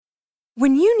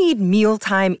When you need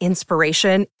mealtime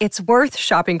inspiration, it's worth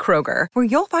shopping Kroger, where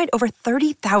you'll find over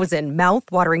 30,000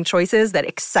 mouth-watering choices that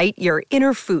excite your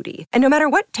inner foodie. And no matter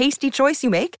what tasty choice you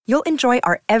make, you'll enjoy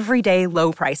our everyday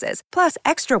low prices, plus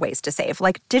extra ways to save,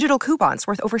 like digital coupons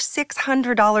worth over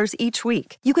 $600 each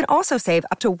week. You can also save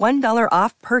up to $1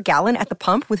 off per gallon at the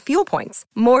pump with fuel points.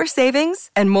 More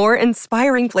savings and more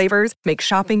inspiring flavors make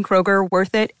shopping Kroger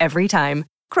worth it every time.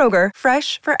 Kroger,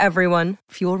 fresh for everyone.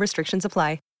 Fuel restrictions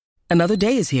apply. Another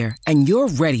day is here, and you're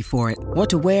ready for it. What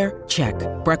to wear? Check.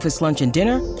 Breakfast, lunch, and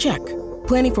dinner? Check.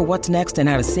 Planning for what's next and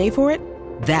how to save for it?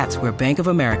 That's where Bank of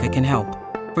America can help.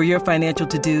 For your financial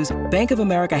to-dos, Bank of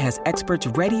America has experts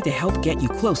ready to help get you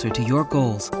closer to your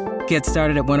goals. Get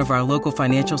started at one of our local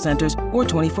financial centers or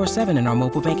 24/7 in our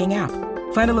mobile banking app.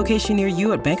 Find a location near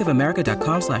you at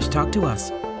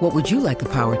bankofamerica.com/talktous. What would you like the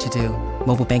power to do?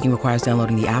 Mobile banking requires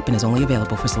downloading the app and is only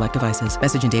available for select devices.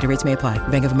 Message and data rates may apply.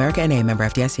 Bank of America N.A., member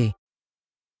FDIC.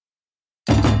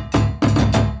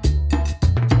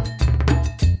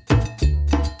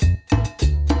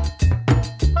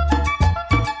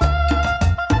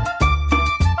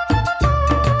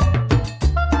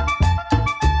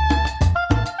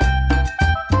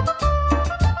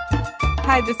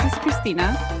 Hi, this is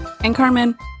Christina. And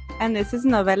Carmen. And this is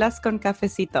Novelas con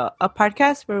Cafecito, a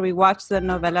podcast where we watch the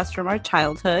novelas from our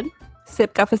childhood,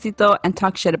 Sip cafecito and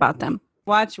talk shit about them.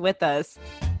 Watch with us.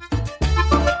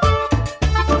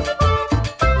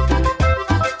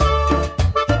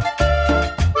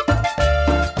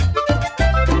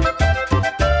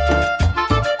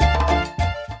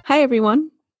 Hi,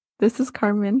 everyone. This is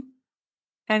Carmen.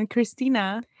 And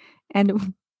Christina.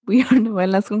 And we are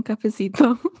Novelas con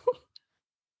Cafecito.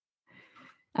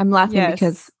 I'm laughing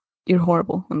because you're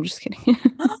horrible. I'm just kidding.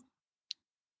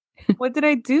 What did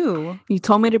I do? You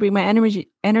told me to bring my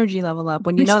energy level up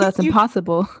when you know that's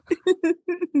impossible.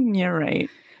 You're right.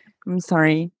 I'm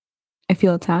sorry. I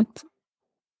feel attacked.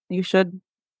 You should.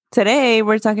 Today,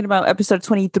 we're talking about episode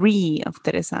 23 of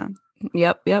Teresa.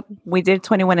 Yep. We did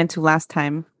 21 and 2 last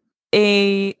time.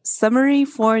 A summary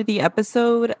for the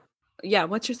episode. Yeah,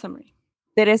 what's your summary?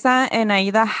 Teresa and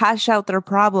Aida hash out their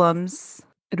problems.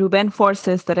 Ruben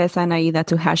forces Teresa and Aida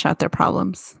to hash out their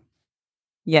problems.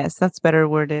 Yes, that's better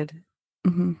worded.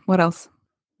 Mm-hmm. What else?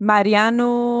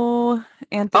 Mariano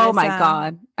and Teresa. Oh my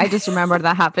God. I just remembered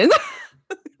that happened.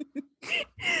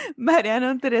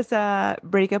 Mariano and Teresa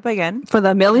break up again. For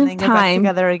the millionth time.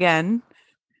 Together again.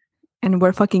 And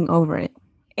we're fucking over it.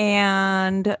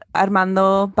 And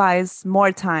Armando buys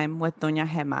more time with Doña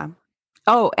Gemma.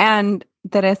 Oh, and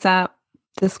Teresa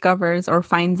discovers or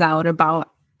finds out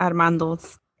about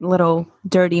Armando's little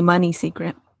dirty money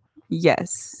secret.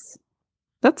 Yes.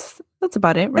 That's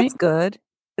about it, right? That's good.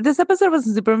 This episode was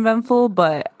super eventful,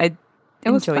 but I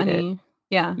enjoyed it.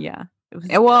 Yeah. Yeah.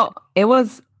 It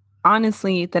was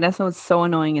honestly, Teresa was so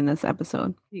annoying in this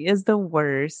episode. She is the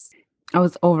worst. I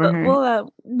was over her.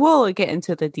 We'll get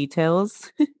into the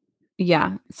details.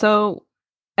 Yeah. So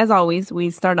as always,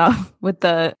 we start off with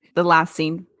the last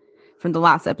scene from the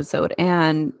last episode,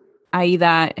 and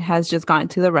Aida has just gone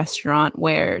to the restaurant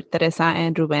where Teresa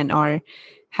and Ruben are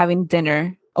having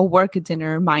dinner, a work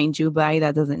dinner, mind you, but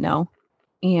Aida doesn't know.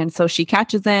 And so she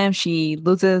catches them. She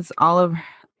loses all of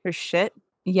her shit.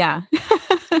 Yeah.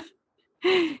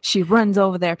 She runs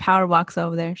over there, power walks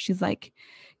over there. She's like,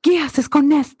 ¿Qué haces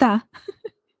con esta?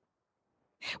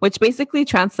 Which basically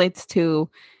translates to,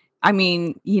 I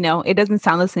mean, it doesn't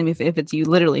sound the same if it's you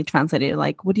literally translated.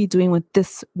 Like, what are you doing with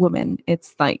this woman?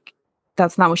 It's like,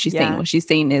 that's not what she's saying. What she's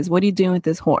saying is, what are you doing with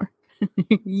this whore?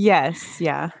 Yes,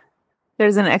 yeah.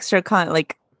 There's an extra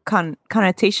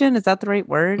connotation. Is that the right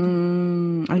word?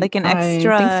 Like an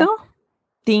extra I think so?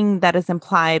 Thing that is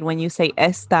implied when you say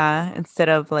esta instead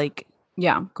of like,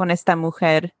 con esta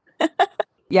mujer.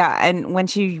 Yeah, and when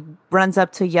she runs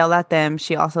up to yell at them,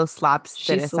 she also slaps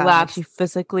Teresa. Like, she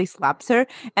physically slaps her,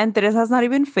 and Teresa's not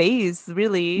even phased,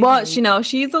 really. Well,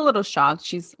 she's a little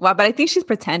shocked. But I think she's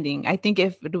pretending. I think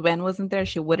if Ruben wasn't there,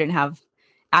 she wouldn't have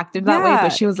acted that way. But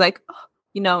she was like,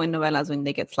 in novelas when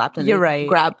they get slapped and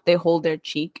they hold their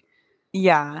cheek.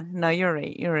 Yeah, no, you're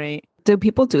right. Do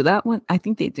people do that one? I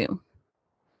think they do.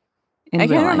 I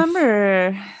can't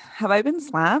remember. Have I been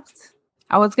slapped?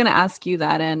 I was gonna ask you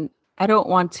that, and I don't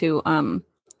want to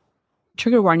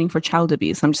trigger warning for child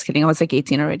abuse. I'm just kidding. I was like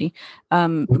 18 already.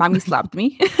 Mommy slapped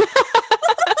me.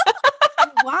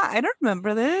 Wow, I don't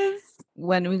remember this.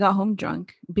 When we got home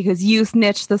drunk because you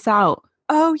snitched this out.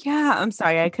 Oh yeah, I'm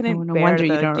sorry. I couldn't bear the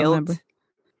guilt. Remember.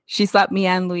 She slapped me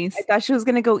and Luis. I thought she was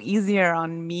gonna go easier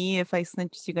on me if I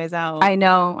snitched you guys out. I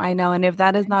know. And if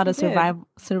that is not a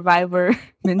survivor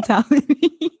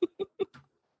mentality.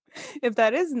 If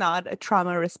that is not a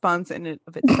trauma response in and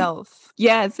of itself.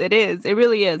 Yes, it is. It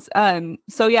really is.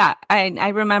 So yeah, I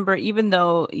remember, even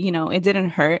though, it didn't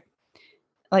hurt,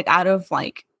 like out of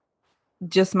like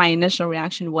just my initial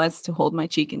reaction was to hold my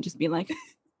cheek and just be like,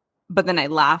 but then I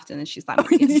laughed and then she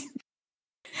slapped me.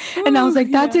 And I was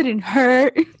like, that didn't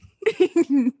hurt.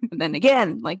 And then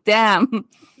again, like, damn.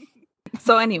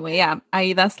 So anyway, yeah,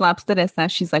 Aida slaps Teresa.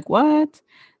 She's like, what?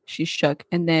 She's shook.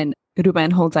 And then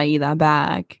Ruben holds Aida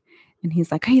back. And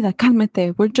he's like, Aida,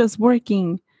 cálmate. We're just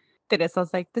working.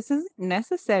 Teresa's like, this isn't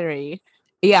necessary.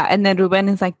 Yeah. And then Ruben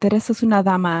is like, Teresa es una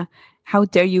dama. How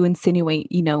dare you insinuate,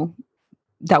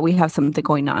 that we have something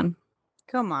going on?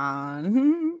 Come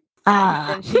on.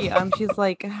 And she's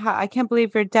like, I can't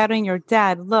believe you're doubting your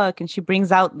dad. Look. And she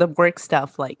brings out the work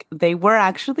stuff. Like, they were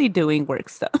actually doing work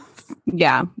stuff.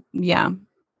 Yeah.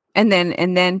 And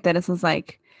then Teresa's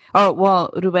like, oh,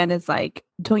 well, Ruben is like,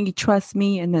 don't you trust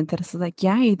me? And then Teresa's like,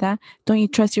 yeah, Aida, don't you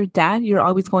trust your dad? You're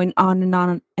always going on and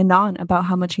on and on about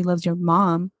how much he loves your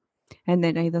mom. And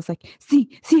then Aida's like, sí,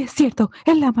 es cierto.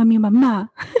 Él ama a mi mamá.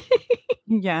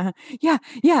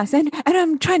 Yes. And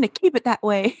I'm trying to keep it that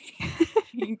way.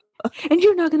 And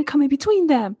you're not going to come in between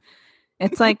them.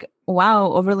 It's like,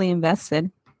 wow, overly invested.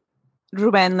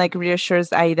 Ruben like reassures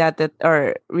Teresa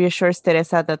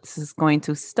that this is going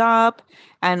to stop.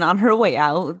 And on her way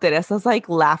out, Teresa's like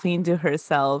laughing to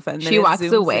herself. And then she walks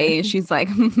away. She's like,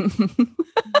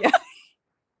 yeah.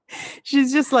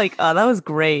 She's just like, oh, that was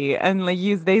great. And like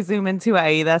they zoom into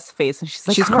Aida's face and she's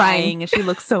like crying and she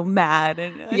looks so mad.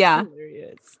 And it's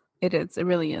hilarious. It is. It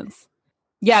really is.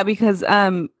 Yeah, because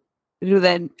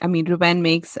Ruben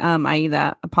makes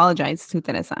Aida apologize to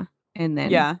Teresa. And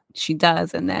then she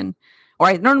does. And then, or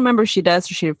I don't remember if she does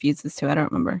or she refuses to. I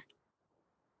don't remember.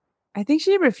 I think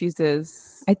she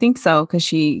refuses. I think so.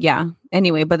 Because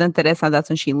anyway, but then Teresa, that's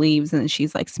when she leaves and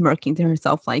she's like smirking to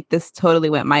herself like, this totally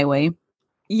went my way.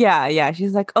 Yeah.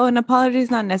 She's like, oh, an apology is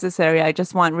not necessary. I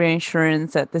just want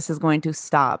reassurance that this is going to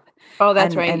stop. Oh,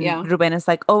 that's right. And yeah. Ruben is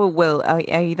like, oh, well,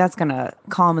 that's going to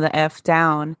calm the F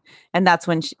down. And that's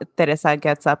when Teresa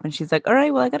gets up and she's like, all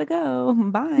right, well, I got to go.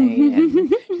 Bye.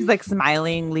 And she's like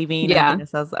smiling, leaving. Yeah.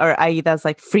 Or Aida's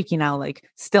like freaking out, like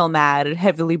still mad and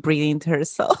heavily breathing to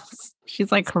herself. She's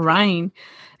like crying.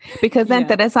 Because then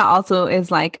Teresa also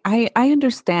is like, I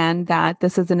understand that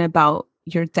this isn't about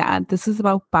your dad. This is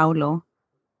about Paulo.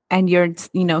 And you're,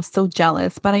 so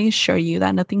jealous, but I assure you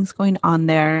that nothing's going on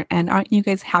there. And aren't you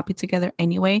guys happy together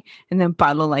anyway? And then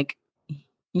Paulo, like,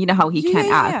 you know how he can't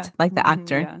act like the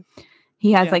actor. Yeah.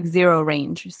 He has like zero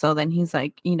range. So then he's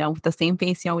like, with the same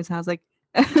face he always has, like,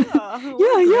 of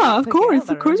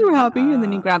course we're happy. And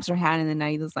then he grabs her hand and then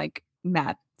Aida's like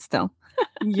mad still.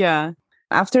 Yeah.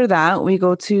 After that, we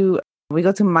go to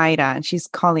Mayra and she's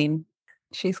calling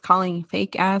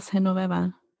fake ass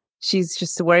Genoveva. She's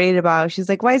just worried about, she's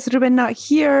like, why is Ruben not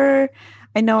here?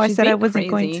 I know I said I wasn't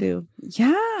going to.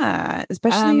 Yeah,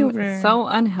 especially over. So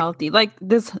unhealthy. Like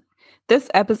this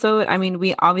episode, I mean,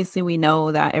 we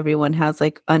know that everyone has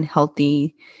like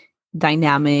unhealthy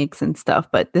dynamics and stuff,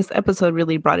 but this episode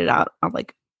really brought it out on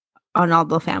like on all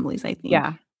the families, I think.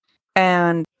 Yeah.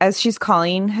 And as she's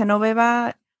calling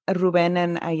Genoveva, Ruben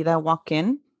and Aida walk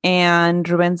in. And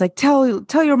Ruben's like, tell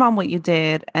your mom what you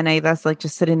did. And Aida's like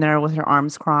just sitting there with her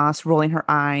arms crossed, rolling her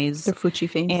eyes. Her fuchi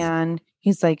face. And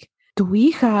he's like, Tu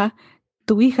hija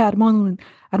armó un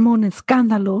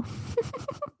escándalo.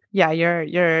 Yeah,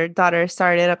 your daughter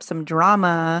started up some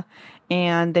drama.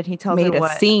 And then he tells her a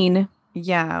scene.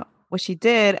 Yeah, what she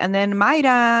did. And then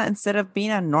Mayra, instead of being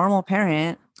a normal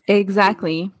parent.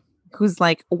 Exactly. Who's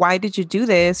like, why did you do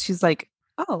this? She's like,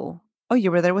 oh, you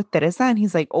were there with Teresa? And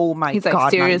he's like, oh my God,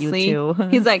 like, seriously? Not you too.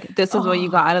 He's like, this is what you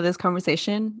got out of this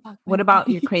conversation? What about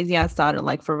your crazy ass daughter?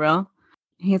 Like, for real?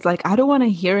 He's like, I don't want to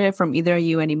hear it from either of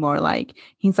you anymore. Like,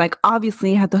 he's like,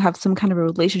 obviously you have to have some kind of a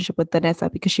relationship with Teresa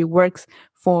because she works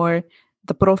for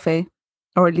the profe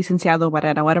or Licenciado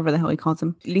Barrera, whatever the hell he calls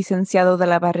him. Licenciado de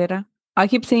la Barrera. I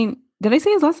keep saying, did I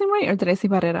say his last name right or did I say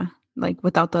Barrera? Like,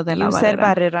 without the de la Barrera. You said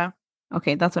Barrera.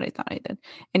 Okay, that's what I thought I did.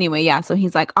 Anyway, yeah, so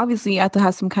he's like, obviously you have to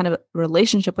have some kind of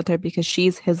relationship with her because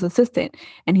she's his assistant.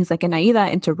 And he's like, and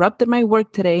Aida interrupted my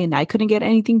work today and I couldn't get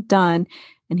anything done.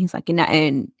 And he's like,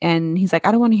 and he's like,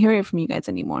 I don't want to hear it from you guys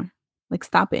anymore. Like,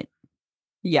 stop it.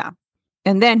 Yeah.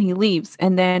 And then he leaves.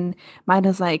 And then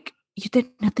Mayra's like, you did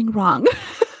nothing wrong.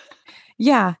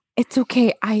 Yeah, it's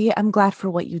okay. I'm glad for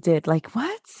what you did. Like,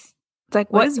 what? It's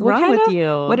like, what is wrong with you?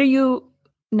 What are you?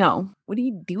 No. What are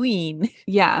you doing?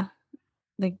 Yeah.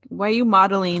 Like, why are you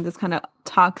modeling this kind of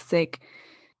toxic,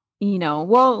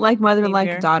 like mother,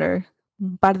 like daughter?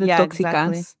 Par de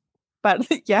tóxicas.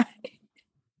 Exactly.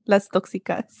 Las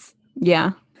tóxicas.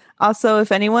 Yeah. Also,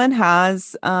 if anyone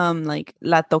has like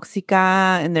La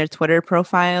Toxica in their Twitter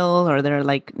profile or their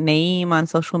like name on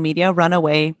social media, run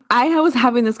away. I was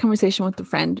having this conversation with a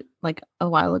friend like a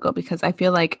while ago because I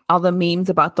feel like all the memes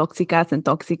about toxicas and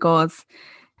toxicos,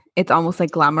 it's almost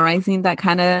like glamorizing that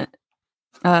kind of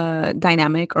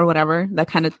dynamic or whatever, that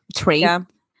kind of trait. Yeah.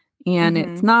 And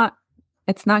it's not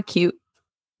cute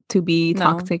to be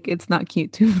toxic. It's not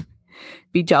cute to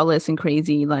be jealous and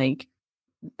crazy like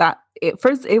that.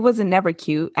 First, it wasn't never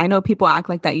cute. I know people act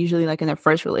like that usually like in their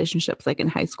first relationships, like in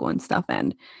high school and stuff.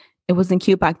 And it wasn't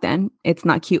cute back then. It's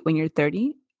not cute when you're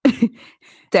 30.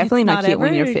 Definitely not cute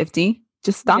when you're 50.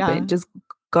 Just stop it. Just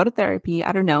go to therapy.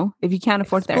 I don't know. If you can't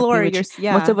afford therapy, which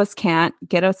most of us can't,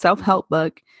 get a self-help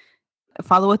book.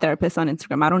 Follow a therapist on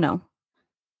Instagram. I don't know.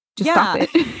 Just stop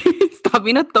it. Stop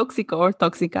being a toxico or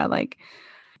toxica. Like,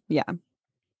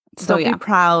 So don't be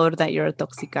proud that you're a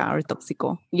toxica or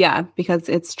toxico. Yeah, because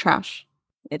it's trash.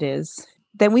 It is.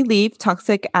 Then we leave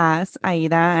toxic ass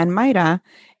Aida and Mayra.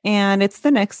 And it's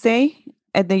the next day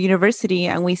at the university.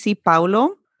 And we see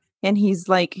Paulo. And he's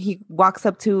like, he walks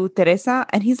up to Teresa.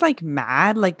 And he's like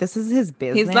mad. Like, this is his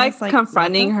business. He's like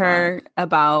confronting her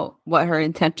about what her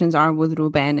intentions are with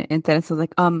Ruben. And Teresa's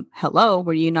like, hello,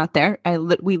 were you not there?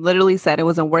 We literally said it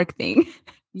was a work thing.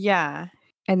 Yeah.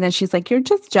 And then she's like, you're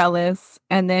just jealous.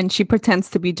 And then she pretends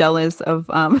to be jealous of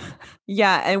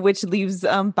yeah, and which leaves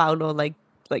Paulo like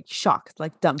shocked,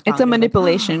 like dumbfounded. It's a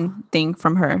manipulation thing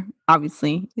from her,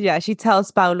 obviously. Yeah, she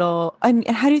tells Paulo, and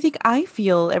how do you think I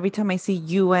feel every time I see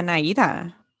you and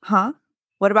Aida? Huh?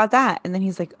 What about that? And then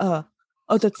he's like, oh,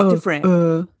 that's different.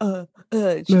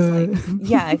 She's like,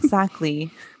 yeah, exactly.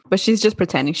 But she's just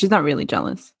pretending. She's not really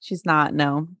jealous. She's not,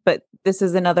 no. But this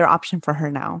is another option for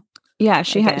her now. Yeah,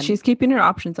 she's keeping her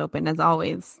options open as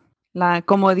always.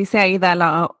 Como dice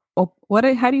Aida, how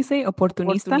do you say?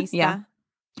 Oportunista? Yeah.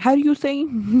 How do you say?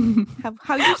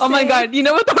 How you say? Oh my God. You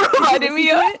know what that reminded me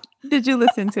of? Did you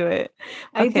listen to it?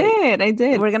 Okay. I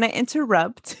did. We're going to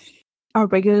interrupt our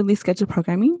regularly scheduled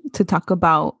programming to talk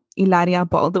about Hilaria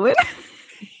Baldwin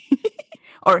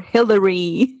or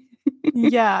Hillary.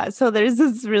 Yeah, so there's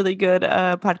this really good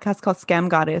podcast called Scam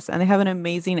Goddess, and they have an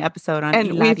amazing episode on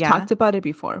Hilaria. We've talked about it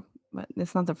before, but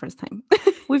it's not the first time.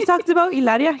 We've talked about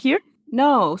Hilaria here?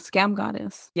 No, Scam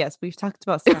Goddess. Yes, we've talked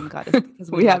about Scam Goddess.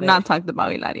 Because we have not talked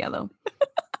about Hilaria, though.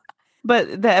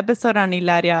 But the episode on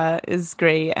Hilaria is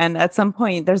great, and at some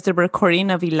point, there's the recording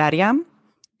of Hilaria.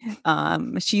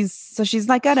 She's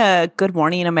like at a Good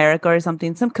Morning America or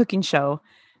something, some cooking show.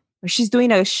 She's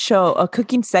doing a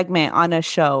cooking segment on a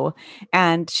show,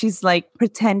 and she's like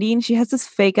pretending she has this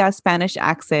fake ass Spanish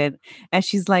accent, and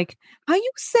she's like, "How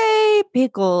you say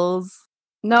pickles?"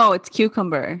 No, it's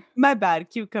cucumber. My bad,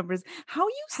 cucumbers. How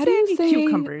do you say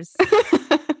cucumbers?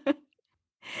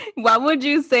 What would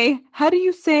you say? How do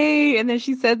you say? And then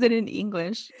she says it in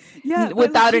English,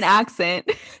 without an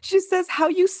accent. She says, "How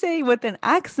you say?" with an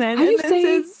accent.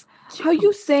 How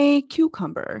you say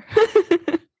cucumber?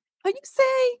 How you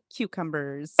say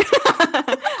cucumbers?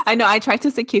 I know. I tried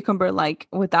to say cucumber like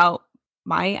without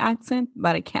my accent,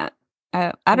 but I can't.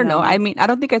 I don't know. I mean, I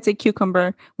don't think I'd say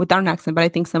cucumber without an accent, but I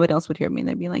think somebody else would hear me and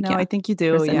they'd be like, "No, I think you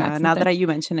do." Yeah. Now that you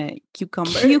mention it,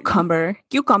 cucumber.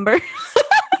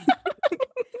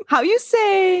 How you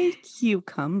say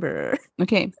cucumber?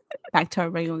 Okay, back to our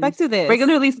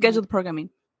regularly scheduled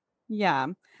programming. Yeah.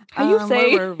 How you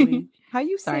say? Where were we? How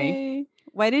you say?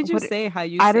 Why did you say how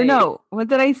you say? I don't know. What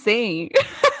did I say?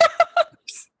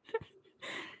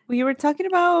 We were talking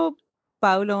about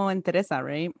Paulo and Teresa,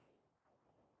 right?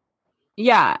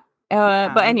 Yeah.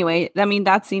 But anyway, I mean,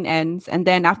 that scene ends. And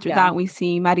then after that, we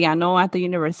see Mariano at the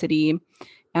university.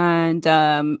 And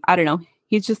I don't know.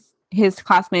 His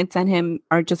classmates and him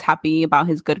are just happy about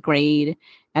his good grade.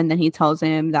 And then he tells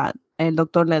him that El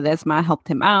Doctor Ledesma helped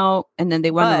him out. And then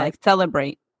they want to like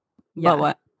celebrate. Yeah. But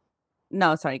what?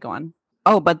 No, sorry, go on.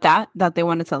 Oh, but that they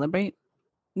want to celebrate?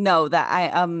 No,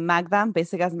 that Magda,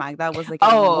 basic as Magda, was like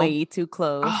way too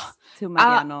close to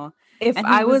Mariano. He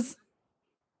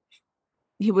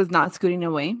was not scooting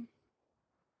away.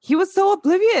 He was so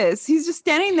oblivious. He's just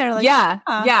standing there like,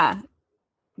 yeah.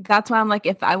 That's why I'm like,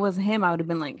 if I was him, I would have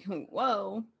been like,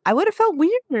 whoa. I would have felt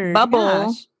weird.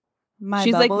 Bubble.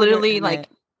 She's like literally like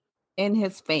in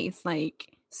his face,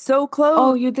 like so close.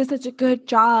 Oh, you did such a good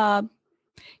job.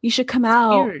 You should come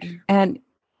out. Weird. And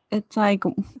it's like,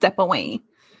 step away.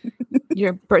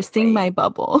 You're bursting my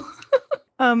bubble.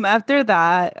 After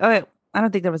that, I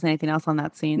don't think there was anything else on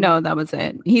that scene. No, that was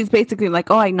it. He's basically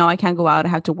like, oh, I know I can't go out. I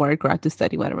have to work or I have to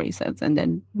study, whatever he says. And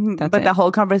then the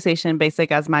whole conversation,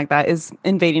 basic as Magda, is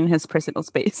invading his personal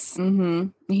space. Mm-hmm.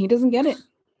 He doesn't get it.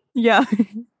 Yeah,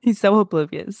 he's so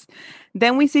oblivious.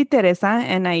 Then we see Teresa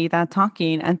and Aida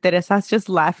talking, and Teresa's just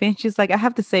laughing. She's like, I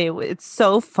have to say, it's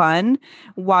so fun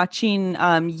watching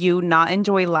you not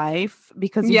enjoy life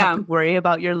because you have to worry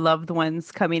about your loved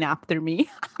ones coming after me.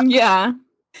 Yeah.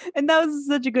 And that was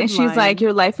such a good line. And she's like,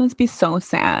 your life must be so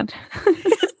sad.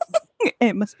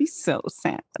 It must be so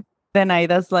sad. Then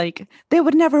Aida's like, they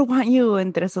would never want you.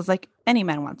 And Teresa's like, any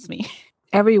man wants me.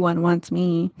 Everyone wants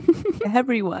me.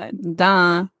 Everyone.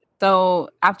 Duh. So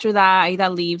after that, Aida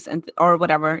leaves or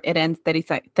whatever, it ends.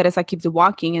 Teresa keeps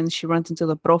walking and she runs into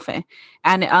the profe.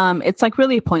 And it's like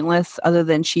really pointless other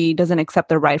than she doesn't accept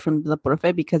the ride from the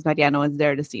profe because Mariano is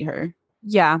there to see her.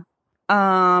 Yeah.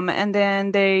 And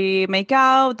then they make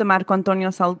out. The Marco Antonio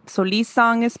Solis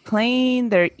song is playing.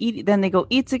 Then they go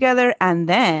eat together. And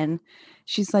then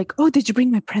she's like, oh, did you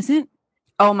bring my present?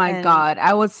 Oh my God.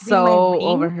 I was so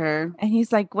over her. And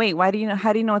he's like, wait, how do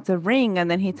you know it's a ring? And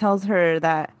then he tells her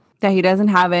that he doesn't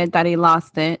have it, that he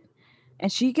lost it.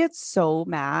 And she gets so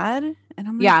mad. And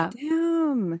I'm like,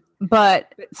 damn.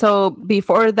 But so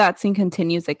before that scene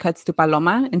continues, it cuts to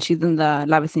Paloma and she's in the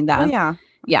La Vecindad. Oh, yeah.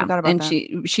 Yeah. And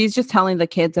she's just telling the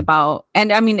kids about, and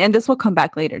this will come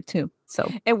back later too.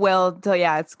 So it will. So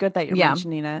yeah, it's good that you're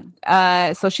mentioning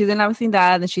it. So she's in La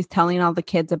Vecindad and she's telling all the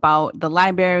kids about the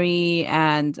library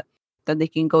and that they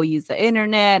can go use the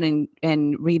internet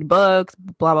and read books,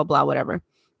 blah, blah, blah, whatever.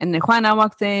 And then Juana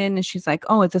walks in and she's like,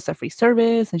 oh, is this a free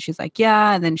service? And she's like,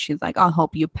 yeah. And then she's like, I'll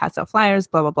help you pass out flyers,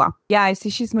 blah, blah, blah. Yeah, I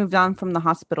see she's moved on from the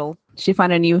hospital. She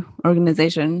found a new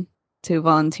organization to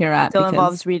volunteer at. Still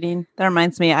involves reading. That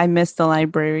reminds me, I miss the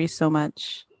library so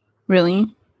much. Really?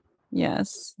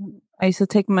 Yes. I used to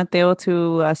take Mateo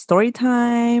to story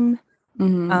time.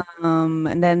 Mm-hmm.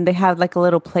 And then they have like a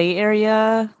little play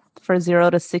area for 0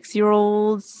 to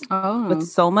 6-year-olds with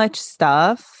so much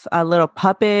stuff, little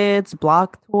puppets,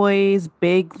 block toys,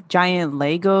 big giant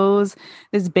Legos,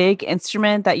 this big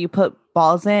instrument that you put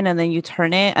balls in and then you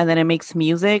turn it and then it makes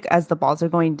music as the balls are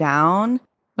going down.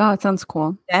 Oh, it sounds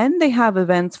cool. Then they have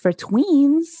events for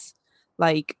tweens,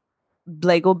 like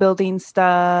Lego building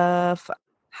stuff,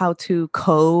 how to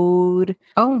code.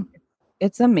 Oh,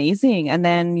 it's amazing. And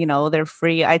then, they're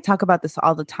free. I talk about this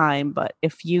all the time, but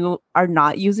if you are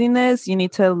not using this, you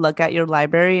need to look at your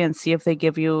library and see if they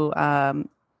give you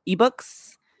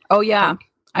ebooks. Oh, yeah.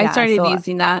 I started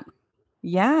using that.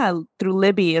 Yeah, through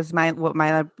Libby is what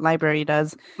my library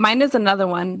does. Mine is another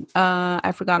one.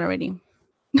 I forgot already.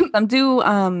 Some do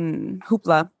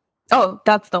Hoopla. Oh,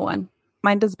 that's the one.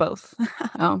 Mine does both.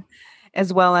 Oh.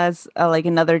 As well as like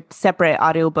another separate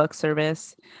audiobook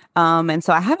service. And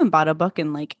so I haven't bought a book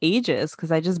in like ages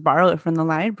because I just borrow it from the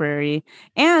library.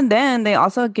 And then they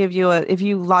also give you if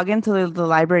you log into the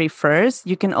library first,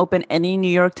 you can open any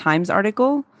New York Times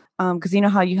article because you know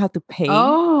how you have to pay.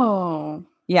 Oh.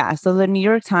 Yeah. So the New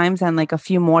York Times and like a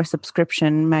few more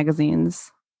subscription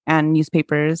magazines and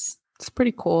newspapers. It's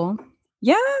pretty cool.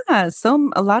 Yeah.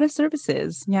 So a lot of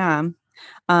services. Yeah.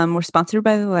 We're sponsored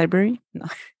by the library. No.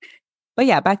 But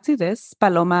yeah, back to this.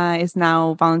 Paloma is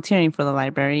now volunteering for the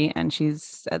library and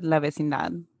she's at La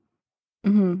Vecindad.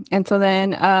 Mm-hmm. And so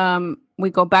then we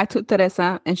go back to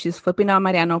Teresa and she's flipping out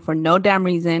Mariano for no damn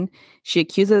reason. She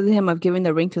accuses him of giving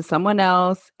the ring to someone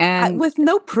else. And with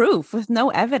no proof, with no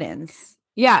evidence.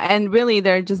 Yeah. And really,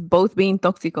 they're just both being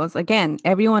toxicos. Again,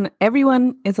 everyone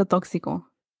is a toxico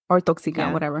or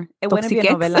toxica, whatever. It wouldn't be a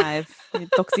novela if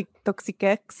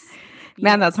toxicex.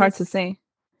 Man, that's hard to say.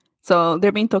 So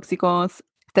they're being toxicos.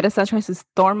 Teresa tries to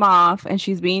storm off and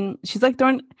she's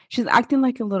acting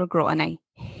like a little girl. And I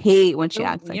hate when she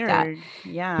acts like that.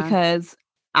 Yeah. Because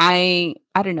I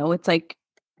don't know. It's like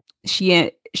she's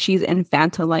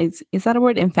infantilized. Is that a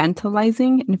word?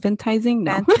 Infantilizing? Infantizing?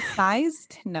 No.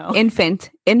 Fantasized? No.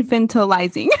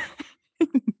 Infantilizing.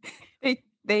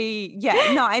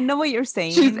 No, I know what you're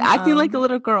saying. She's acting like a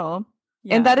little girl.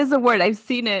 Yeah. And that is a word. I've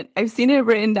seen it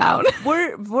written down.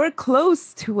 We're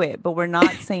close to it, but we're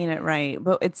not saying it right.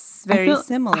 But it's very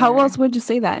similar. How else would you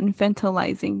say that?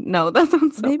 Infantilizing? No, that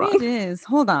sounds so maybe wrong. It is.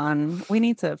 Hold on. We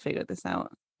need to figure this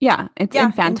out. Yeah, it's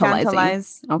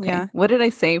infantilizing. Okay. Yeah. What did I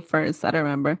say first? I don't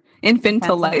remember.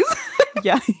 Infantilize.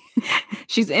 Yeah.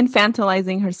 She's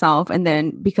infantilizing herself. And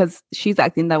then because she's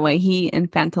acting that way, he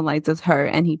infantilizes her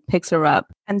and he picks her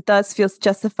up. And thus feels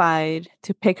justified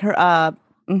to pick her up.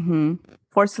 Mm-hmm.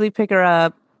 Forcefully pick her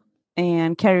up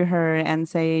and carry her and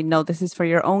say, no, this is for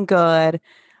your own good.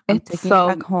 I'm taking you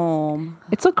back home.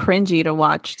 It's so cringy to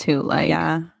watch too. Like,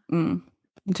 yeah. It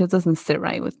just doesn't sit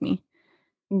right with me.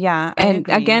 Yeah. And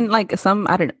again, like I don't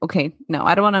know. Okay, no,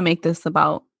 I don't want to make this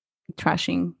about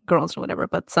trashing girls or whatever,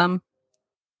 but some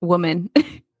women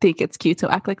think it's cute to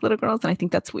act like little girls. And I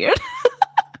think that's weird.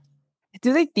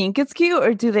 Do they think it's cute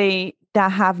or do they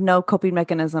that have no coping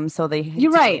mechanism? So they.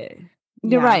 You're right.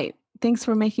 You're right. Thanks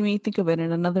for making me think of it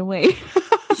in another way.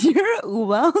 You're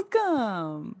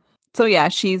welcome. So yeah,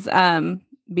 she's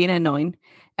being annoying.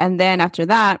 And then after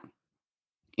that,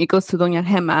 it goes to Doña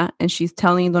Gema, and she's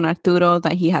telling Don Arturo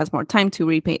that he has more time to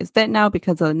repay his debt now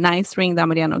because of the nice ring that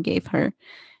Mariano gave her.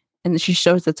 And then she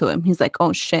shows it to him. He's like,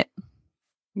 oh, shit.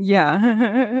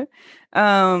 Yeah.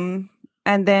 And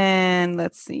then,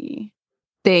 let's see.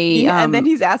 And then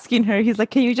he's asking her, he's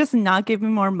like, can you just not give me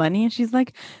more money? And she's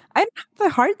like, I don't have the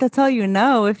heart to tell you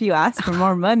no if you ask for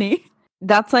more money.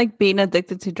 That's like being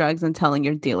addicted to drugs and telling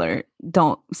your dealer,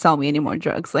 don't sell me any more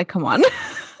drugs. Like, come on.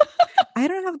 I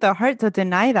don't have the heart to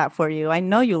deny that for you. I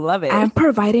know you love it. I'm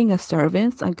providing a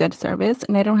good service,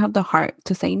 and I don't have the heart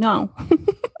to say no.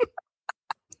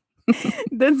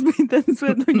 That's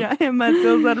what Doña Gema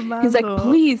tells Armando. He's like,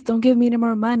 please don't give me any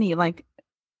more money. Like,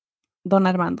 Don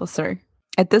Armando, sir.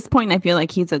 At this point, I feel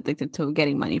like he's addicted to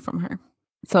getting money from her.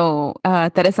 So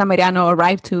Teresa Mariano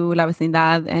arrived to La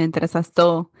Vecindad, and Teresa's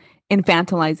still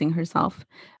infantilizing herself.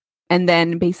 And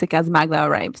then Basic as Magda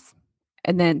arrives.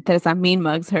 And then Teresa mean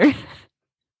mugs her.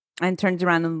 And turns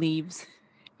around and leaves.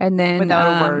 And then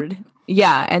without a word.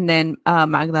 Yeah. And then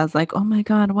Magda's like, oh my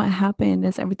God, what happened?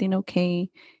 Is everything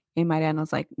okay? And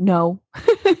Mariano's like, no.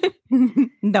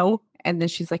 No. And then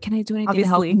she's like, can I do anything to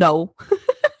help? No.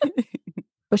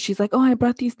 But she's like, oh, I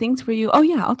brought these things for you. Oh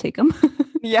yeah, I'll take them.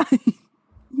 Yeah.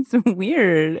 It's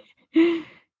weird.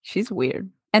 She's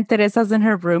weird. And Teresa's in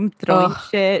her room throwing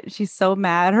shit. She's so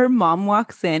mad. Her mom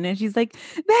walks in and she's like,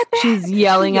 she's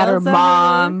yelling at her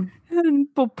mom. And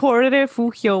poor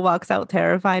Refugio walks out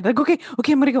terrified. Like, okay,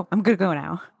 I'm going to go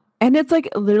now. And it's like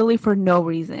literally for no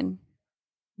reason.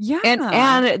 Yeah.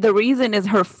 And the reason is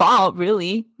her fault,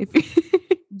 really.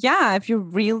 Yeah, if you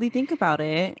really think about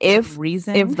it. If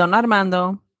Don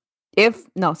Armando, let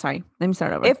me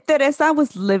start over. If Teresa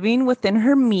was living within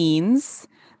her means,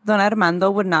 Don Armando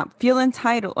would not feel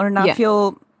entitled or not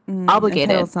feel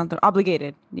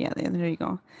obligated. Yeah, there you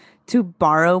go. To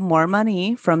borrow more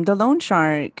money from the loan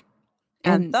shark.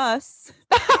 And thus,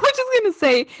 I was just going to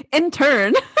say, in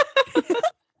turn,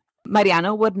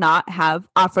 Mariano would not have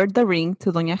offered the ring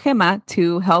to Doña Gema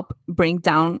to help bring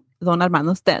down Don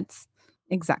Armando's debts.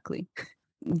 Exactly.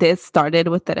 This started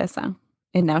with Teresa.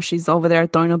 And now she's over there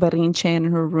throwing a berrinche in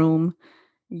her room,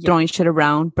 throwing shit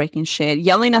around, breaking shit,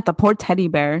 yelling at the poor teddy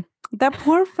bear. That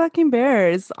poor fucking bear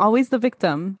is always the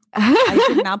victim. I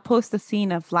did not post the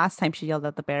scene of last time she yelled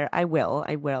at the bear. I will.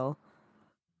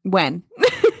 When?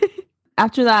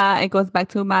 After that, it goes back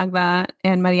to Magda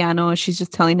and Mariano. She's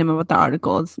just telling him about the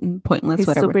articles and pointless, He's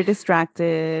whatever. Super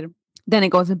distracted. Then it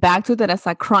goes back to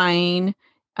Teresa crying,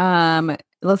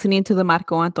 listening to the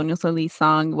Marco Antonio Solis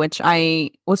song, which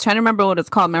I was trying to remember what it's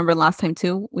called. Remember last time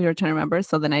too? We were trying to remember.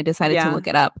 So then I decided to look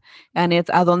it up. And it's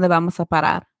A Donde Vamos a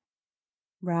Parar.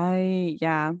 Right.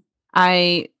 Yeah.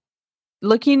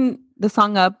 Looking the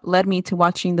song up led me to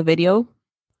watching the video.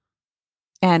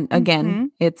 And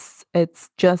again, it's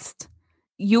just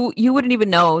you wouldn't even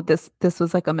know this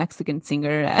was like a Mexican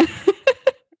singer.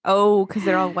 Oh, because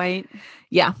they're all white.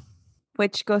 Yeah.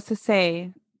 Which goes to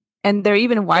say, and they're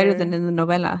even whiter than in the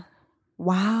novela.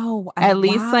 Wow. At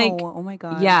least like, oh my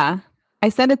God. Yeah. I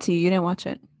sent it to you. You didn't watch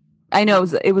it. I know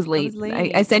it was late.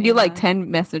 I sent you like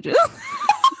 10 messages.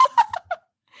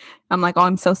 I'm like, oh,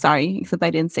 I'm so sorry, except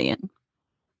I didn't say it.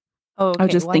 Oh, okay. I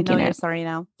was just thinking you're sorry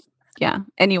now. Yeah.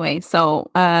 Anyway, so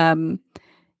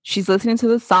she's listening to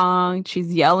the song.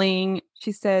 She's yelling.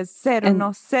 She says, ser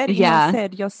no ser y no ser,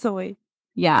 yo soy.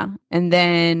 Yeah. And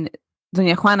then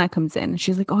Doña Juana comes in.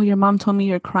 She's like, oh, your mom told me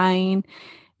you're crying.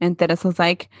 And Teresa's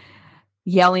like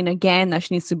yelling again that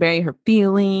she needs to bury her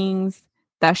feelings,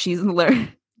 that she's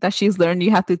learned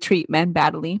you have to treat men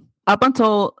badly. Up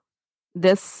until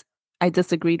this, I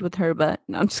disagreed with her, but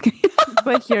no, I'm just kidding.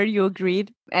 But here you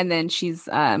agreed. And then she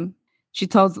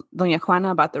tells Doña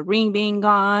Juana about the ring being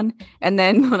gone. And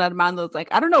then Don Armando's like,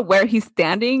 I don't know where he's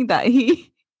standing, that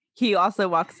he also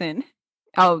walks in.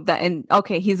 Oh,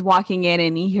 he's walking in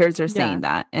and he hears her saying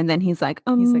that. And then he's like,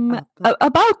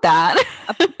 about that.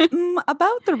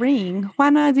 About the ring.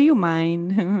 Juana, do you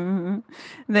mind?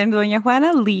 Then Doña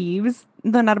Juana leaves.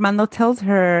 Don Armando tells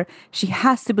her she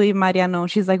has to believe Mariano.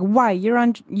 She's like, why?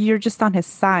 You're just on his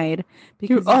side.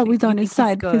 Because you're always on his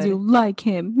side because you like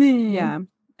him. Yeah.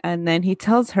 And then he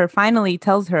finally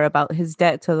tells her about his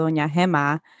debt to Doña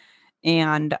Gema.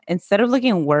 And instead of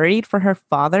looking worried for her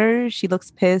father, she looks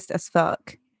pissed as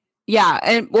fuck. Yeah.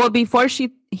 And well, before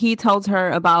he tells her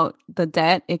about the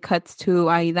debt, it cuts to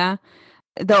Aida.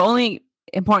 The only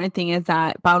important thing is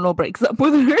that Paulo breaks up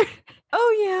with her.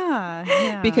 Oh,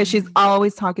 yeah. Because she's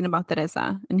always talking about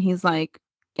Teresa. And he's like,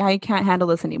 I can't handle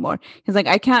this anymore. He's like,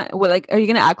 I can't, well, like, are you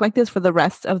going to act like this for the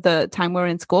rest of the time we're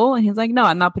in school? And he's like, no,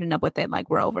 I'm not putting up with it. Like,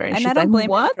 we're over it. And I don't blame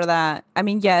him for that. I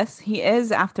mean, yes, he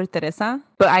is after Teresa.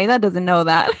 But Aida doesn't know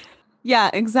that. Yeah,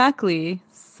 exactly.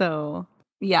 So...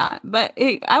 Yeah, but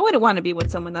I wouldn't want to be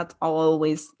with someone that's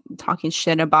always talking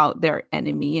shit about their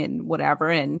enemy and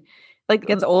whatever. And like, it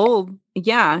gets old.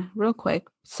 Yeah, real quick.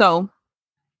 So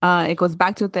it goes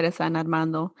back to Teresa and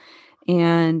Armando.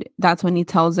 And that's when he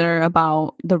tells her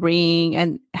about the ring.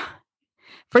 And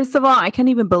first of all, I can't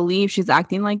even believe she's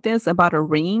acting like this about a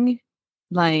ring.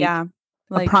 Like a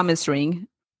promise ring.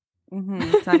 Mm-hmm.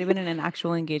 It's not even an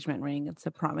actual engagement ring. It's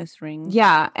a promise ring.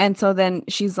 Yeah. And so then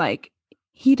she's like,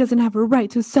 he doesn't have a right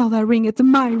to sell that ring. It's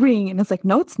my ring. And it's like,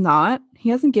 no, it's not. He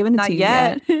hasn't given it to you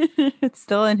yet. It's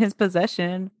still in his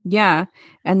possession. Yeah.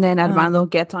 And then Armando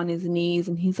gets on his knees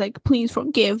and he's like, please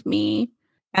forgive me.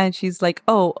 And she's like,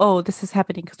 oh, this is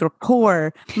happening because we're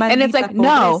poor. And it's like,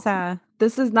 no,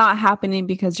 this is not happening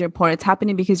because you're poor. It's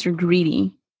happening because you're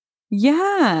greedy.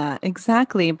 Yeah,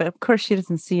 exactly. But of course she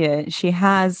doesn't see it. She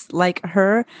has, like,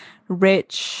 her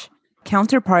rich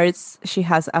counterparts. She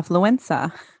has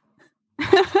affluenza.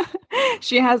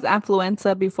 She has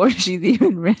affluenza before she's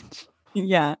even rich.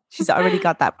 Yeah, she's already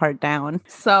got that part down.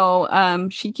 So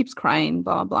she keeps crying,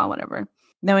 blah, blah, whatever.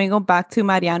 Then we go back to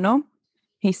Mariano.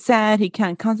 He's sad. He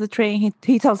can't concentrate.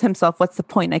 He tells himself, what's the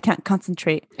point? I can't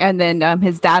concentrate. And then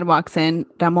his dad walks in,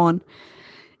 Ramon.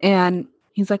 And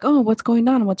he's like, oh, what's going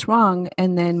on? What's wrong?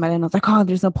 And then Mariano's like, oh,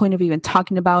 there's no point of even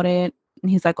talking about it. And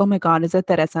he's like, oh my God, is it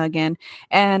Teresa again?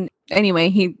 And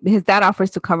anyway, his dad offers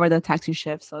to cover the taxi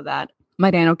shift so that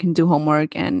Mariano can do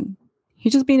homework, and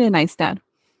he's just being a nice dad.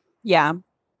 Yeah.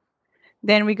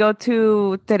 Then we go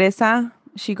to Teresa.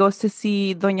 She goes to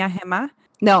see Doña Gemma.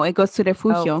 No, it goes to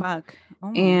Refugio. Oh, fuck.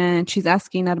 Oh. And she's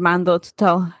asking Armando to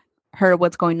tell her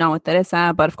what's going on with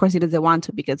Teresa, but of course he doesn't want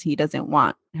to because he doesn't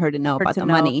want her to know about the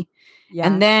money. Yeah.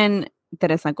 And then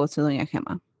Teresa goes to Doña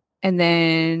Gemma. And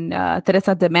then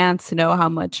Teresa demands to know how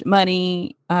much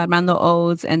money Armando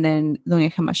owes, and then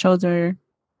Doña Gemma shows her.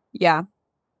 Yeah.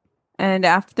 And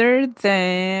after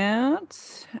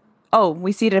that,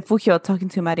 we see Refugio talking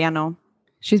to Mariano.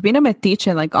 She's been a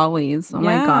metiche like always. Oh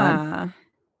my God.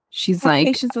 She's like,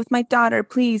 patience with my daughter,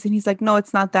 please. And he's like, no,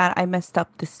 it's not that. I messed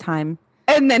up this time.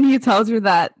 And then he tells her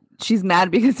that she's mad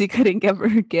because he couldn't give her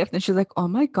a gift. And she's like, oh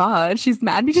my God, she's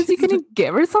mad because he couldn't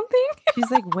give her something?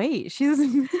 She's like, wait, she's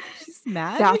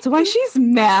mad? That's why she's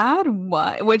mad?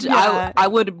 What? Which I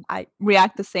would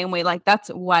react the same way. Like, that's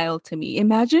wild to me.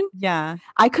 Imagine. Yeah.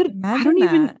 I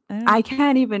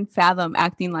can't even fathom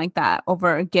acting like that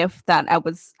over a gift that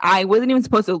I wasn't even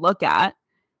supposed to look at.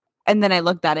 And then I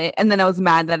looked at it and then I was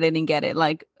mad that I didn't get it.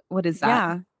 Like, what is that?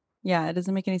 Yeah. Yeah. It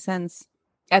doesn't make any sense.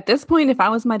 At this point, if I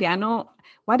was Mariano,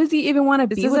 why does he even want to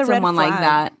be with someone like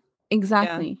that?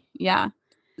 Exactly. Yeah.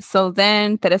 So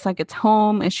then Teresa gets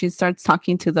home and she starts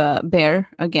talking to the bear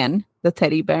again, the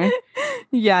teddy bear.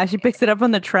 Yeah, she picks it up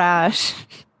on the trash.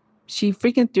 She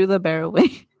freaking threw the bear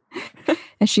away.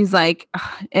 And she's like,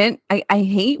 and I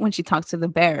hate when she talks to the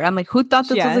bear. I'm like, who thought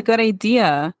this was a good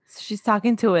idea? She's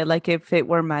talking to it like if it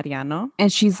were Mariano.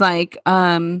 And she's like,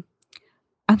 I'm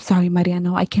sorry,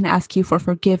 Mariano. I can ask you for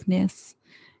forgiveness.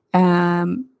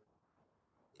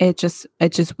 It's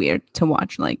just weird to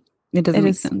watch. Like, it doesn't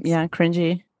make sense. Yeah,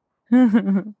 cringy.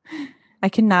 I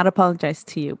cannot apologize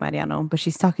to you, Mariano, but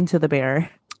she's talking to the bear.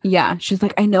 Yeah, she's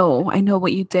like, I know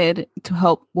what you did to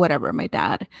help whatever my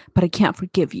dad, but I can't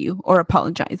forgive you or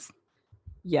apologize.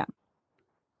 Yeah.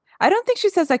 I don't think she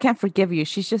says I can't forgive you.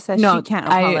 She just says she can't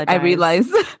apologize. I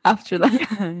realized after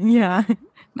that. Yeah.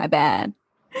 My bad.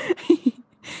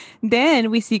 Then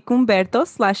we see Cumberto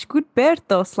 /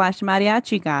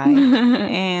 mariachi guy.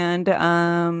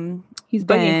 And he's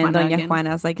bugging Juana Doña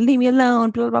Juana's like, leave me alone,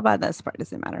 blah, blah, blah. That part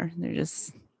doesn't matter. They're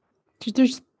just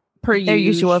their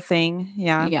usual thing.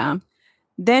 Yeah. Yeah.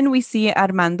 Then we see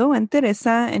Armando and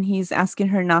Teresa, and he's asking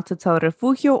her not to tell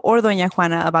Refugio or Doña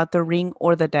Juana about the ring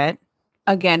or the debt.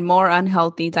 Again, more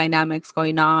unhealthy dynamics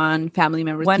going on. Family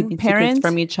members keeping secrets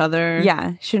from each other.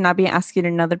 Yeah. Should not be asking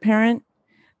another parent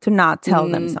to not tell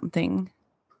them something.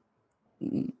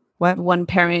 What? One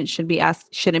parent shouldn't be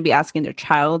asking their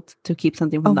child to keep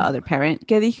something from the other parent.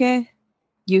 ¿Qué dije?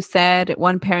 You said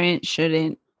one parent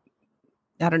shouldn't.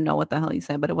 I don't know what the hell you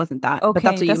said, but it wasn't that. Okay, but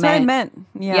that's what you meant. What I meant.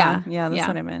 Yeah, that's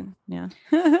what I meant. Yeah.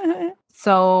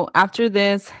 So after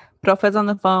this, Profe's on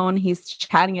the phone. He's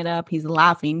chatting it up. He's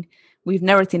laughing. We've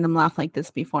never seen them laugh like this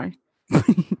before.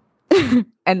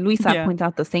 And Luisa points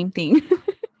out the same thing.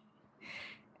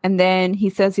 And then he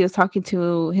says he was talking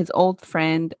to his old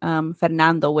friend,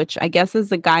 Fernando, which I guess is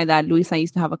the guy that Luisa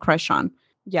used to have a crush on.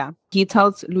 Yeah. He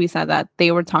tells Luisa that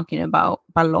they were talking about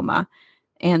Paloma.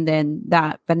 And then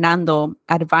that Fernando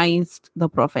advised the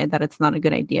profe that it's not a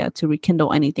good idea to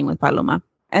rekindle anything with Paloma.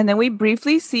 And then we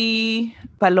briefly see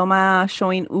Paloma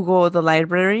showing Hugo the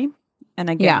library. And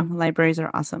again, libraries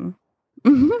are awesome.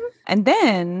 Mm-hmm. And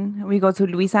then we go to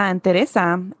Luisa and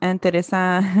Teresa. And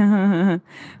Teresa,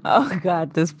 oh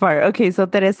God, this part. Okay, so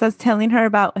Teresa's telling her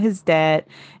about his debt.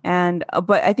 And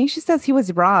but I think she says he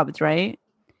was robbed, right?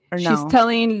 Or no? She's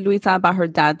telling Luisa about her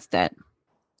dad's debt.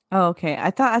 Oh, okay.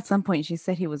 I thought at some point she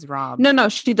said he was robbed. No,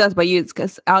 she does, but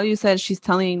because all you said she's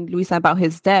telling Luisa about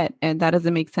his debt, and that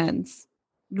doesn't make sense.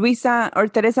 Luisa or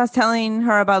Teresa's telling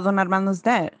her about Don Armando's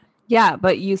debt. Yeah,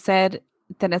 but you said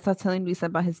Teresa's telling Luisa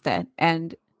about his debt,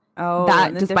 and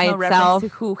that just by itself, to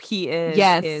who he is.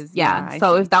 Yes, yeah.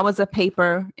 So if that was a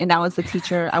paper and that was the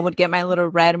teacher, I would get my little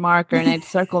red marker and I'd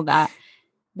circle that.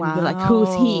 Wow. And be like,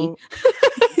 who's he?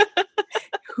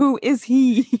 Who is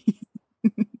he?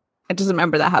 I just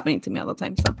remember that happening to me all the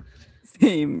time. So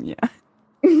same, yeah.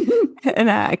 And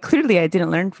I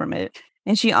didn't learn from it.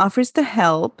 And she offers to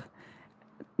help.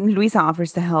 Luisa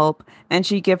offers to help, and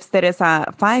she gives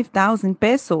Teresa 5,000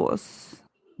 pesos.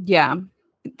 Yeah,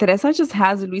 Teresa just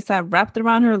has Luisa wrapped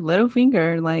around her little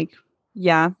finger, like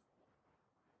yeah.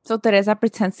 So Teresa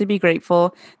pretends to be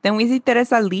grateful. Then we see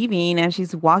Teresa leaving and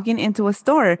she's walking into a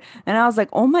store. And I was like,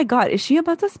 oh my God, is she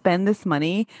about to spend this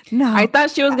money? No. I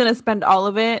thought she was going to spend all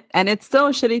of it. And it's still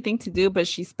a shitty thing to do, but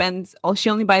she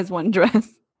only buys one dress.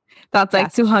 That's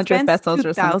like 200 pesos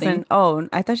or something. Oh,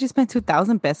 I thought she spent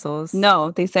 2,000 pesos.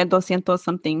 No, they said 200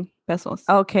 something pesos.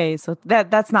 Okay, so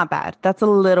that's not bad. That's a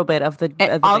little bit of the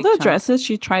all the dresses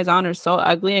she tries on are so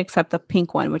ugly except the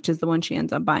pink one, which is the one she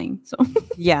ends up buying. So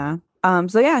yeah.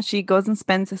 So yeah, she goes and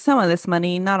spends some of this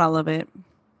money, not all of it.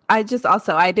 I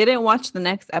didn't watch the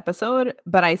next episode,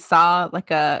 but I saw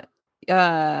like a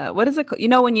what is it called? You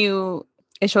know when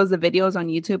it shows the videos on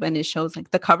YouTube and it shows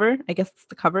like the cover. I guess it's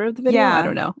the cover of the video. Yeah. I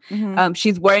don't know. Mm-hmm.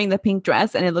 She's wearing the pink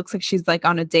dress and it looks like she's like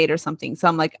on a date or something. So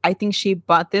I'm like, I think she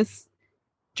bought this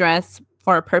dress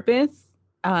for a purpose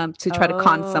to try to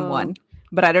con someone,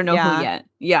 but I don't know who yet.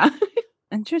 Yeah.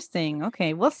 Interesting.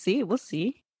 Okay, we'll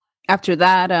see. After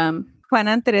that,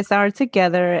 Juana and Teresa are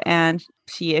together and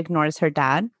she ignores her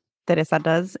dad. Teresa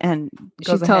does and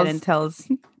goes ahead and tells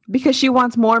because she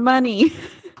wants more money.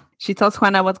 She tells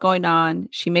Juana what's going on.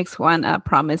 She makes Juana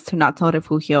promise to not tell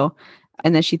Refugio.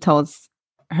 And then she tells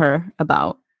her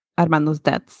about Armando's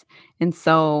debts. And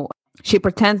so she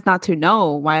pretends not to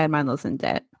know why Armando's in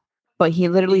debt. But he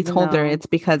literally told her it's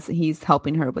because he's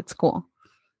helping her with school.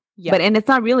 Yeah. And it's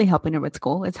not really helping her with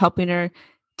school. It's helping her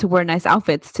to wear nice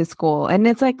outfits to school. And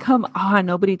it's like, come on,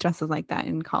 nobody dresses like that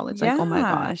in college. Yeah. Like, oh my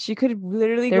God. She could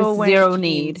literally There's go wear zero jeans.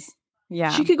 Need. Yeah.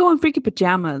 She could go in freaking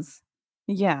pajamas.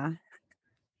 Yeah.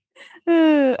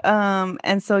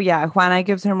 And so yeah, Juana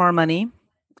gives her more money.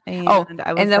 And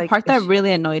the part that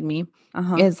really annoyed me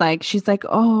is like she's like,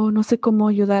 oh, no sé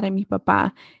cómo ayudar a mi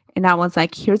papá. And I was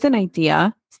like, here's an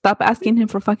idea. Stop asking him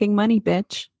for fucking money,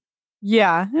 bitch.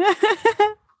 Yeah.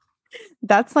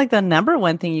 That's like the number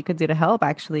one thing you could do to help,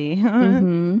 actually.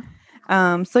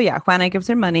 Mm-hmm. So yeah, Juana gives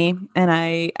her money,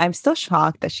 and I'm still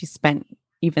shocked that she spent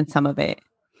even some of it.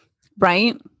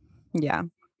 Right? Yeah.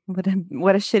 What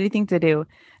a shitty thing to do.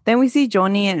 Then we see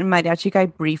Johnny and Mariachi Guy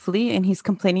briefly, and he's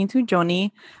complaining to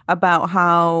Johnny about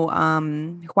how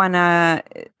Juana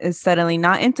is suddenly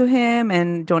not into him.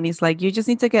 And Johnny's like, you just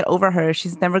need to get over her.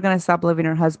 She's never going to stop loving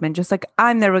her husband, just like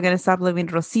I'm never going to stop loving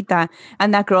Rosita.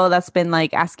 And that girl that's been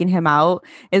like asking him out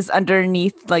is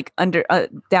underneath, like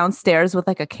downstairs with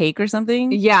like a cake or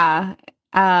something. Yeah.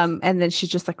 And then she's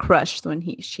just like crushed when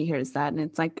she hears that. And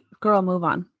it's like, girl, move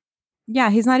on.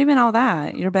 Yeah, he's not even all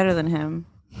that. You're better than him.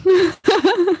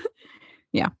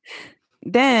 Yeah.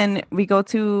 Then we go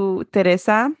to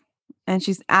Teresa, and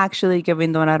she's actually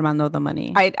giving Don Armando the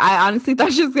money. I honestly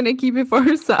thought she was going to keep it for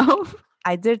herself.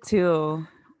 I did too.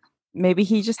 Maybe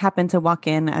he just happened to walk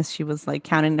in as she was like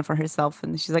counting it for herself,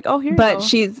 and she's like, "Oh, here." But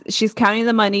she's counting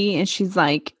the money, and she's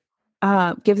like,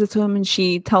 gives it to him, and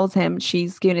she tells him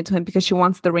she's giving it to him because she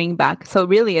wants the ring back. So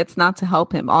really, it's not to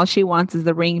help him. All she wants is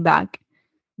the ring back.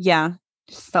 Yeah,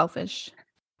 just selfish.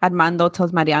 Armando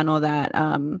tells Mariano that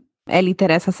él y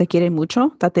Teresa se quieren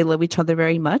mucho, that they love each other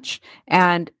very much.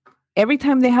 And every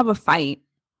time they have a fight,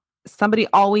 somebody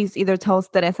always either tells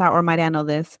Teresa or Mariano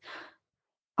this.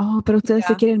 Oh, pero ustedes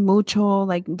se quieren mucho.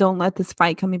 Like, don't let this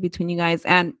fight come in between you guys.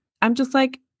 And I'm just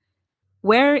like,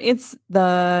 where is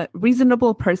the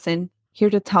reasonable person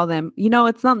here to tell them,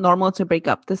 it's not normal to break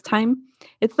up this time.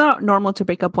 It's not normal to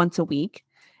break up once a week.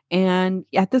 And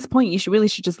at this point, you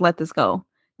should just let this go.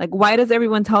 Like, why does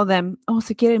everyone tell them, oh,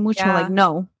 se quieren mucho? Yeah. Like,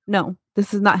 no,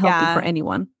 this is not healthy for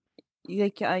anyone.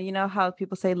 Like, you know how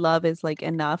people say love is like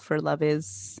enough or love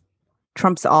is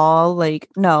trumps all? Like,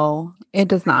 no, it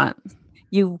does not.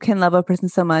 You can love a person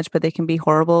so much, but they can be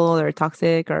horrible or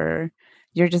toxic, or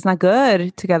you're just not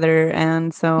good together.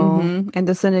 And so, and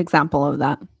this is an example of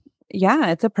that.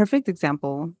 Yeah, it's a perfect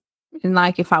example. And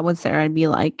like, if I was there, I'd be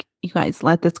like, you guys,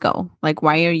 let this go. Like,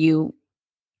 why are you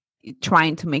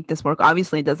trying to make this work?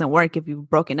 Obviously, it doesn't work if you've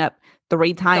broken up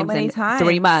 3 times in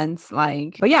 3 months.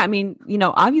 Like, but yeah, I mean, you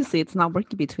know, obviously it's not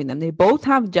working between them. They both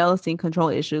have jealousy and control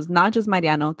issues, not just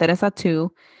Mariano, Teresa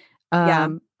too.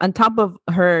 On top of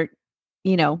her,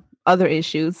 you know, other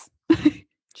issues.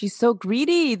 She's so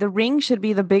greedy. The ring should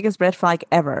be the biggest red flag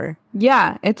ever.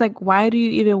 Yeah. It's like, why do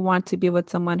you even want to be with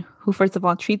someone who, first of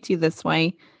all, treats you this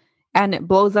way and it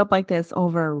blows up like this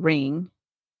over a ring?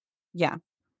 Yeah.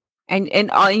 And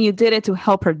you did it to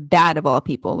help her dad of all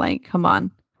people. Like, come on.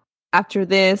 After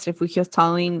this, Refugio's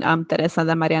telling Teresa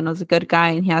that Mariano's a good guy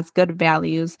and he has good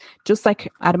values, just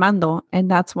like Armando.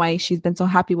 And that's why she's been so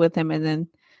happy with him. And then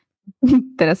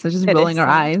Teresa's just rolling her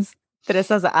eyes.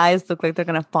 Teresa's eyes look like they're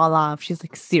going to fall off. She's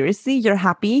like, seriously? You're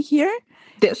happy here?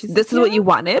 This is what you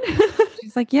wanted?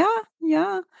 She's like,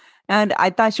 yeah. And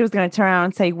I thought she was going to turn around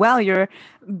and say, well, your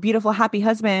beautiful, happy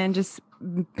husband just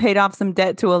paid off some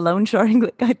debt to a loan shark.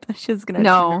 Like, I thought she was going to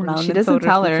turn around. She doesn't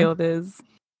tell her.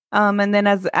 And then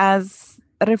as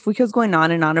Refugio's going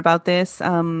on and on about this,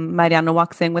 Mariano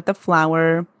walks in with a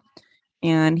flower.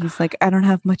 And he's like, I don't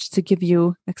have much to give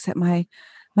you except my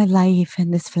life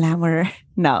and this flower.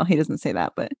 No, he doesn't say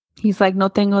that, but he's like, no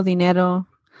tengo dinero.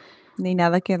 Ni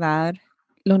nada que dar.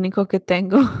 Lo único que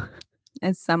tengo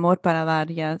es amor para dar.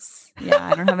 Yes. Yeah,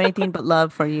 I don't have anything but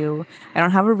love for you. I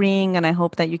don't have a ring, and I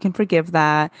hope that you can forgive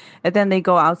that. And then they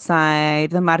go outside.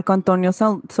 The Marco Antonio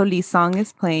Solis song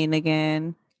is playing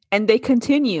again. And they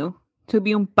continue to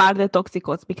be un par de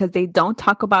tóxicos because they don't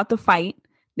talk about the fight.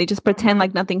 They just pretend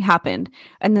like nothing happened.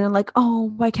 And then they're like,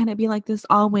 oh, why can't it be like this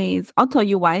always? I'll tell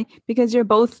you why. Because you're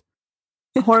both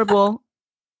horrible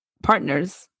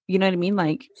partners. You know what I mean?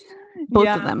 Like, both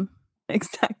of them.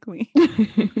 Exactly.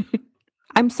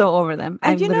 I'm so over them.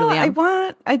 I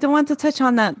don't want to touch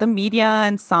on the media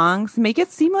and songs. Make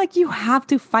it seem like you have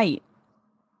to fight.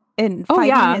 And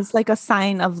fighting is like a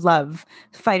sign of love.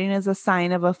 Fighting is a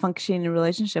sign of a functioning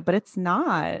relationship, but it's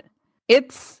not.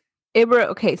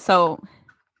 Okay, so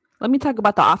let me talk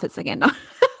about The Office again.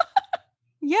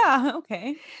 Yeah,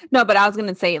 okay. No, but I was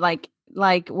gonna say like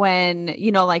when,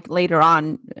 you know, like later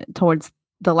on towards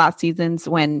the last seasons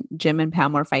when Jim and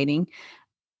Pam were fighting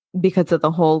because of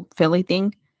the whole Philly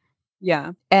thing.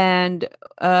 Yeah. And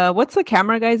what's the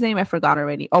camera guy's name? I forgot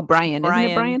already. Oh, Brian. Isn't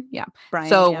it Brian? Yeah. Brian,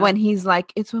 so when he's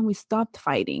like, it's when we stopped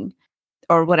fighting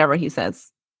or whatever he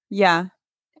says. Yeah.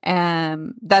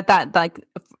 That like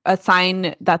a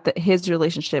sign that his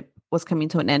relationship was coming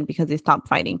to an end because they stopped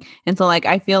fighting. And so like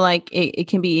I feel like it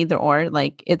can be either or.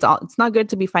 Like it's not good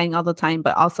to be fighting all the time,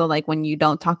 but also like when you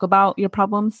don't talk about your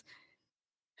problems.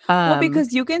 Well,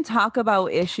 because you can talk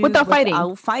about issues without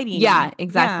fighting. Yeah,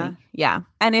 exactly. Yeah.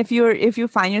 And if you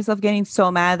find yourself getting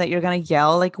so mad that you're gonna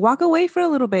yell, like walk away for a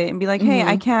little bit and be like, hey,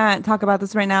 I can't talk about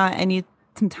this right now. I need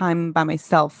some time by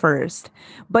myself first.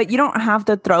 But you don't have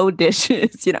to throw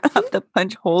dishes. You don't have to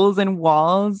punch holes in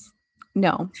walls.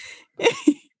 No.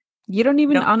 You don't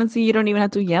even honestly, you don't even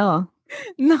have to yell.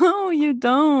 No, you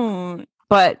don't.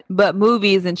 But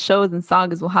movies and shows and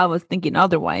songs will have us thinking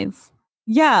otherwise.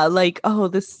 Yeah, like, oh,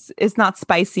 this is not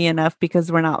spicy enough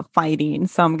because we're not fighting.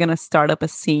 So I'm going to start up a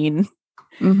scene,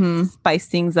 spice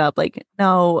things up. Like,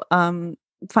 no,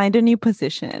 find a new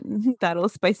position. That'll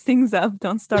spice things up.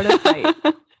 Don't start a fight.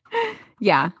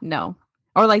 Yeah, no.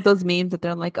 Or like those memes that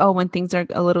they're like, oh, when things are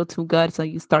a little too good, so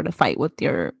you start a fight with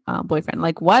your boyfriend.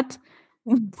 Like, what?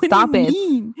 Stop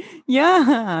it.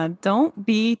 Yeah, don't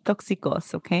be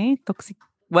toxicos, okay?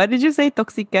 What did you say?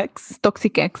 Toxic-ex?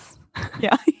 Toxic-ex.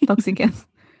 Yeah. Toxic.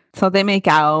 So they make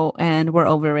out and we're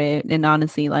over it. And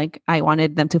honestly, like I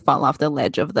wanted them to fall off the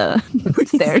ledge of the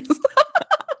stairs.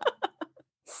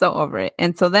 So over it.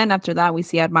 And so then after that, we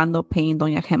see Armando paying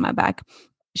Doña Gemma back.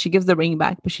 She gives the ring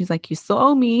back, but she's like, you still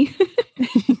owe me.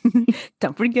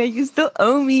 Don't forget, you still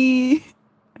owe me.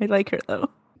 I like her though.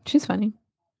 She's funny.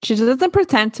 She just doesn't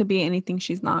pretend to be anything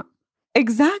she's not.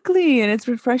 Exactly. And it's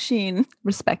refreshing.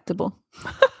 Respectable.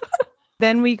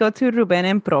 Then we go to Ruben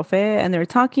and Profe, and they're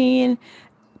talking.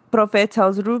 Ruben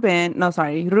tells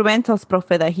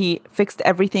Profe that he fixed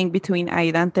everything between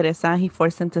Aida and Teresa. He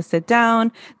forced them to sit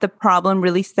down. The problem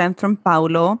really stemmed from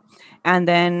Paulo and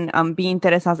then being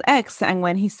Teresa's ex. And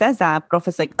when he says that,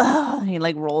 Profe's like, ugh, he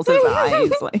like rolls his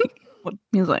eyes. Like,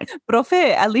 he's like, Profe,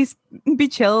 at least be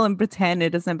chill and pretend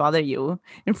it doesn't bother you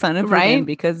in front of Ruben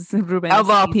because Ruben of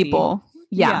all people.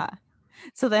 Yeah.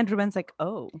 So then Ruben's like,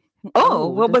 oh,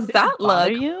 what was that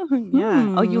look? You?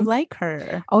 Yeah. Oh, you like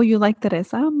her. Oh, you like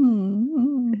Teresa?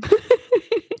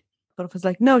 Profe's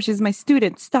like, no, she's my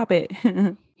student. Stop it.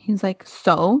 He's like,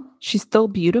 so she's still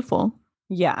beautiful.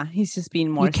 Yeah, he's just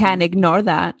being more. You can't ignore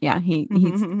that. Yeah, he's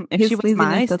if she was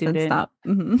my student. Stop.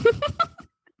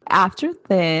 After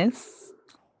this,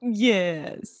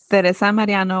 yes, Teresa and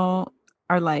Mariano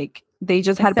are like, they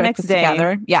just had breakfast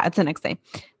together. Yeah, it's the next day.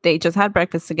 They just had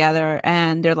breakfast together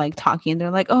and they're like talking.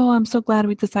 They're like, oh, I'm so glad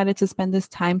we decided to spend this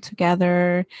time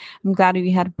together. I'm glad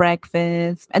we had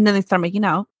breakfast. And then they start making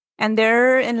out. And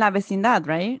they're in La Vecindad,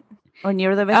 right? Or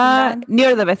near the Vecindad?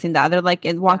 Near the Vecindad. They're like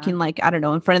walking like, I don't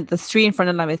know, in front of the street in front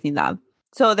of La Vecindad.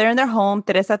 So they're in their home.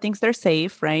 Teresa thinks they're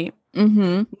safe, right?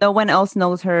 Mm-hmm. No one else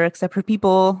knows her except for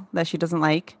people that she doesn't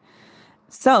like.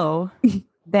 So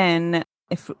then...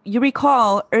 if you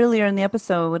recall, earlier in the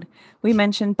episode, we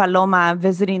mentioned Paloma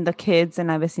visiting the kids in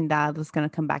La Vecindad was going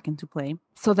to come back into play.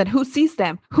 So then who sees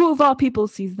them? Who of all people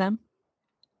sees them?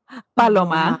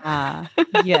 Paloma.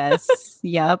 Yes.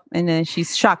 Yep. And then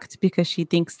she's shocked because she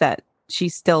thinks that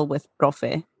she's still with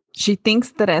Profe. She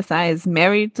thinks Teresa is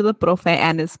married to the Profe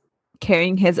and is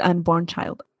carrying his unborn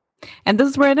child. And this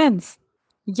is where it ends.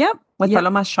 Yep. With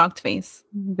Paloma's shocked face.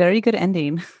 Very good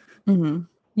ending. Mm-hmm.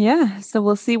 Yeah, so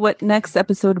we'll see what next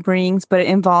episode brings, but it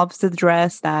involves the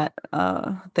dress that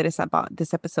Teresa bought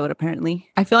this episode, apparently.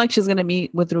 I feel like she's going to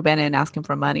meet with Ruben and ask him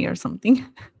for money or something.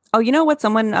 Oh, you know what?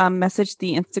 Someone messaged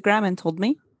the Instagram and told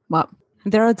me? What?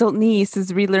 Their adult niece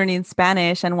is relearning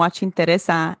Spanish and watching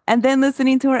Teresa and then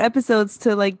listening to her episodes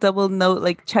to like double note,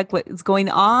 like check what is going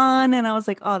on. And I was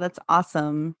like, oh, that's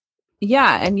awesome.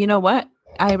 Yeah, and you know what?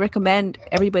 I recommend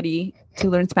everybody to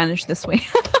learn Spanish this way.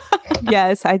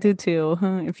 Yes, I do too.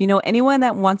 If you know anyone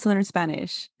that wants to learn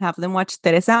Spanish, have them watch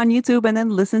Teresa on YouTube and then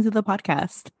listen to the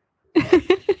podcast.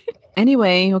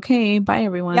 Anyway, okay, bye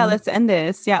everyone. Yeah, let's end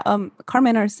this. Yeah,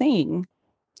 Carmen are saying.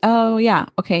 Oh, yeah,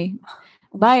 okay.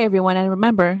 Bye everyone, and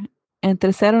remember, en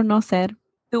tercero no ser.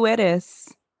 Tú eres.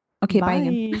 Okay, bye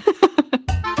again.